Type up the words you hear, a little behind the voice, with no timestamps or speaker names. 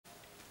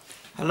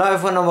Hello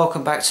everyone and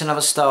welcome back to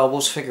another Star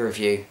Wars figure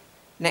review.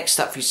 Next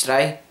up for you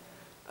today,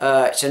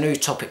 it's a new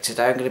topic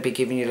today. I'm going to be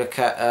giving you a look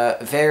at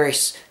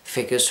various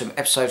figures from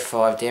episode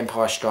 5, The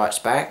Empire Strikes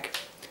Back.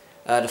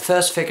 The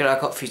first figure I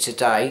got for you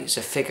today is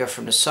a figure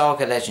from the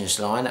Saga Legends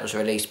line that was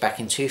released back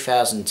in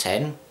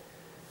 2010.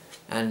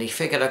 And the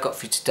figure that I got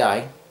for you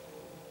today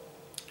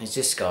is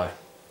this guy.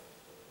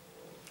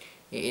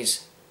 It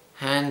is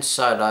Han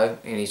Solo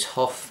in his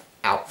Hoth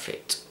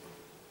outfit.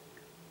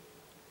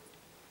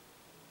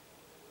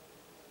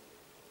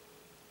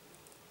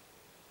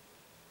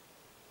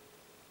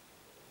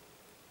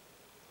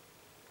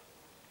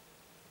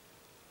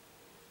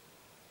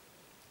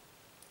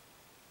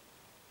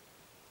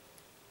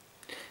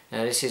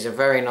 Now this is a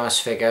very nice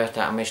figure that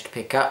I managed to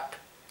pick up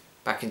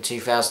back in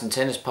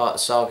 2010 as part of the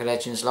Saga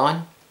Legends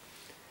line.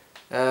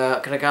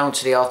 I'm going to go on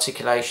to the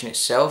articulation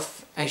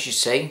itself. As you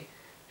see,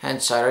 Han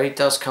Solo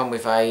does come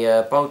with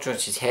a bowl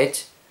jointed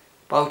head,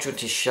 bowl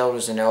jointed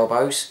shoulders and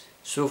elbows,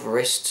 silver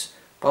wrists,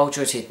 bowl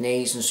jointed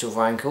knees and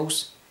silver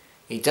ankles.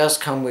 He does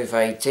come with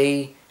a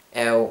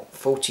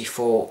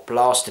DL44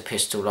 blaster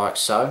pistol like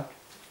so.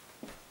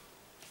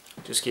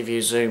 Just give you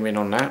a zoom in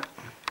on that.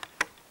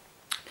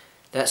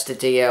 That's the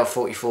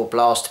DL44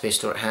 blaster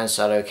pistol that Han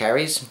Solo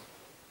carries.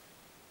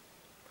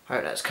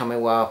 Hope that's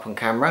coming well up on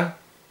camera.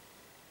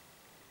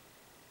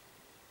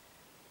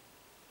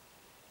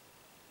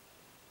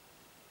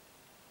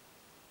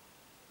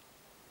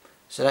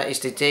 So that is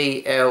the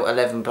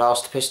DL11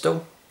 blaster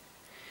pistol.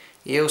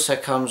 He also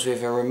comes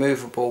with a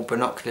removable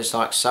binoculars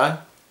like so.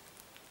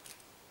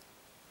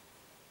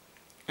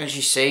 As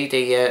you see,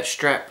 the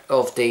strap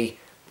of the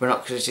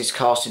binoculars is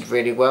casted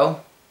really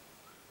well.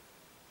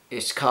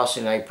 It's cast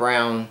in a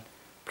brown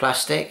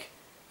plastic.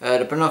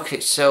 The binocular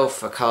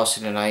itself are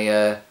casted in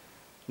a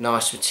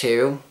nice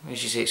material.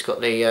 As you see, it's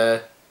got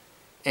the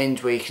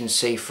end where you can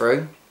see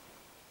through.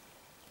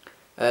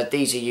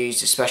 These are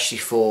used especially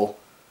for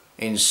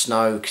in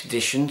snow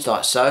conditions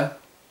like so.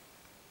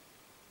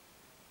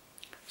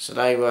 So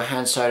they were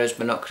Han Solo's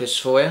binoculars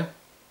for you.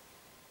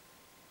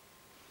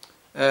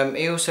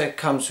 He also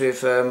comes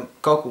with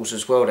goggles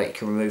as well that you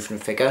can remove from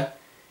the figure.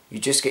 You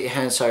just get your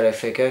Han Solo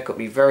figure, got to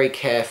be very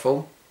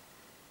careful.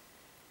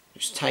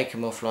 Just take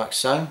them off like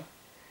so.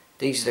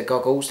 These are the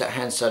goggles that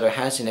Han Solo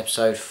has in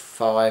episode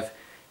 5,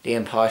 The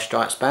Empire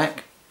Strikes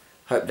Back.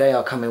 Hope they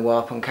are coming well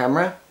up on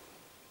camera.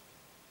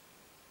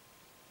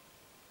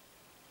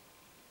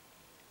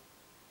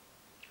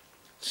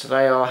 So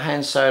they are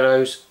Han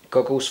Solo's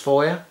goggles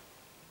for you.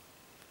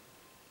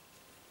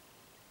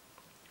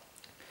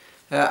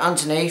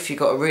 Underneath you've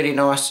got a really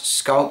nice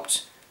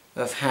sculpt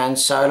of Han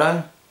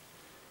Solo.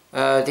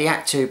 The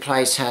actor who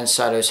plays Han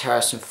Solo is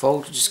Harrison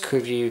Ford. I'll just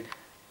give you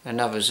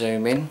another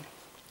zoom in.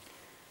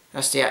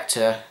 That's the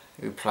actor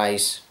who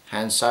plays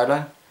Han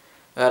Solo.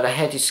 The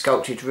head is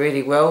sculpted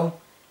really well.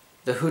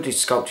 The hood is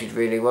sculpted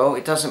really well.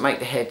 It doesn't make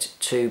the head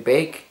too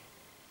big.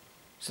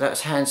 So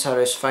that's Han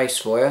Solo's face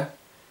for you.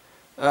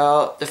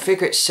 The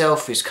figure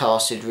itself is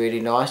casted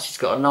really nice. It's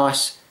got a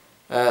nice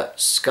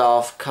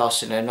scarf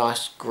cast in a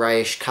nice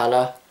greyish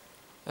colour.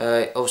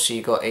 Also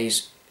you've got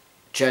his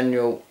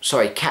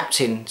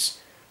Captain's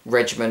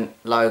Regiment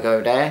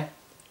logo there.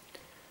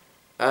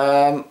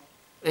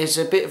 There's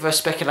a bit of a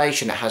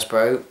speculation at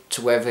Hasbro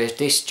to whether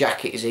this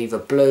jacket is either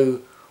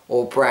blue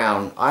or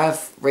brown. I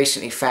have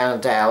recently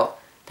found out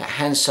that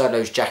Han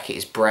Solo's jacket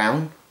is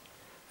brown.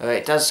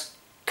 It does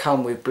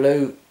come with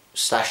blue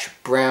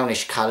 /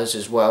 brownish colours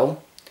as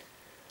well.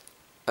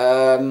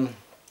 Also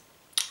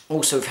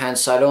with Han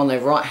Solo, on the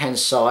right hand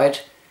side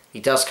he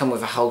does come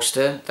with a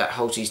holster that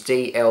holds his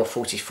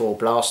DL44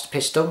 blaster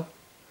pistol.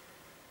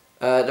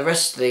 The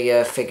rest of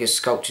the figure's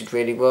sculpted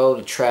really well.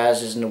 The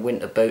trousers and the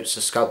winter boots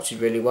are sculpted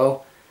really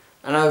well.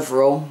 And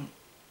overall,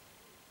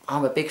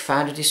 I'm a big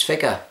fan of this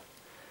figure.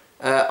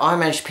 I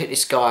managed to pick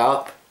this guy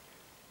up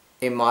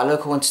in my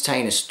local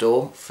entertainer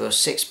store for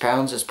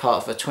 £6 as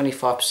part of a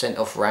 25%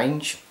 off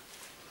range.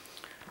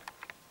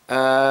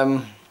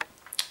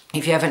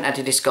 If you haven't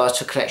added this guy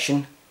to a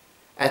collection,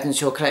 add him to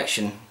your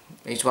collection.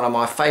 He's one of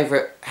my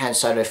favourite Han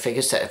Solo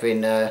figures that have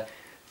been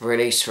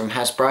released from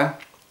Hasbro.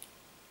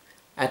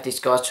 Add this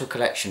guy to a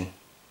collection.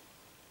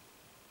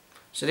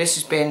 So this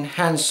has been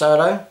Han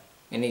Solo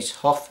in his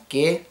Hoth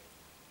gear.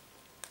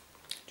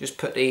 Just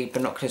put the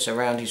binoculars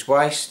around his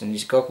waist and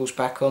his goggles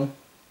back on.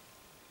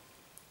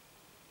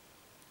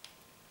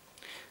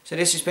 So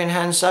this has been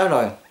Han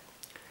Solo.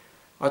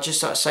 I'd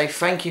just like to say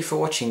thank you for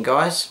watching,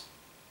 guys.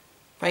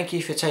 Thank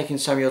you for taking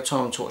some of your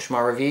time to watch my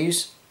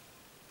reviews.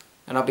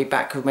 And I'll be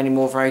back with many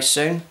more very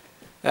soon.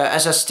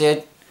 As I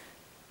said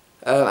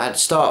at the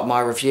start of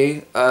my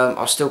review,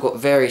 I've still got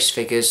various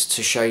figures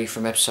to show you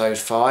from episode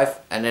 5,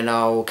 and then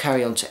I'll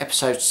carry on to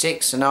episode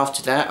 6, and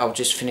after that I'll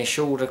just finish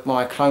all of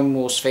my Clone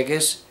Wars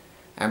figures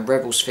and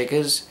Rebels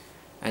figures,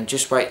 and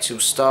just wait till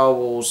Star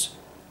Wars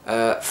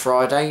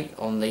Friday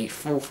on the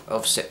 4th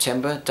of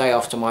September, day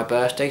after my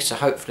birthday. So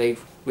hopefully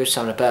with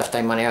some of the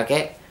birthday money I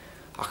get,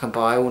 I can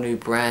buy all new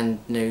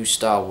brand new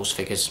Star Wars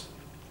figures.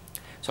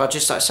 So I'd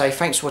just like to say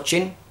thanks for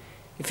watching.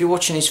 If you're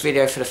watching this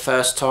video for the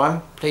first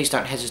time, please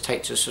don't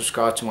hesitate to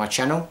subscribe to my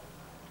channel.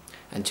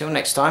 Until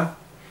next time,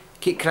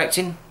 keep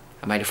collecting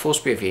and may the Force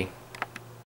be with you.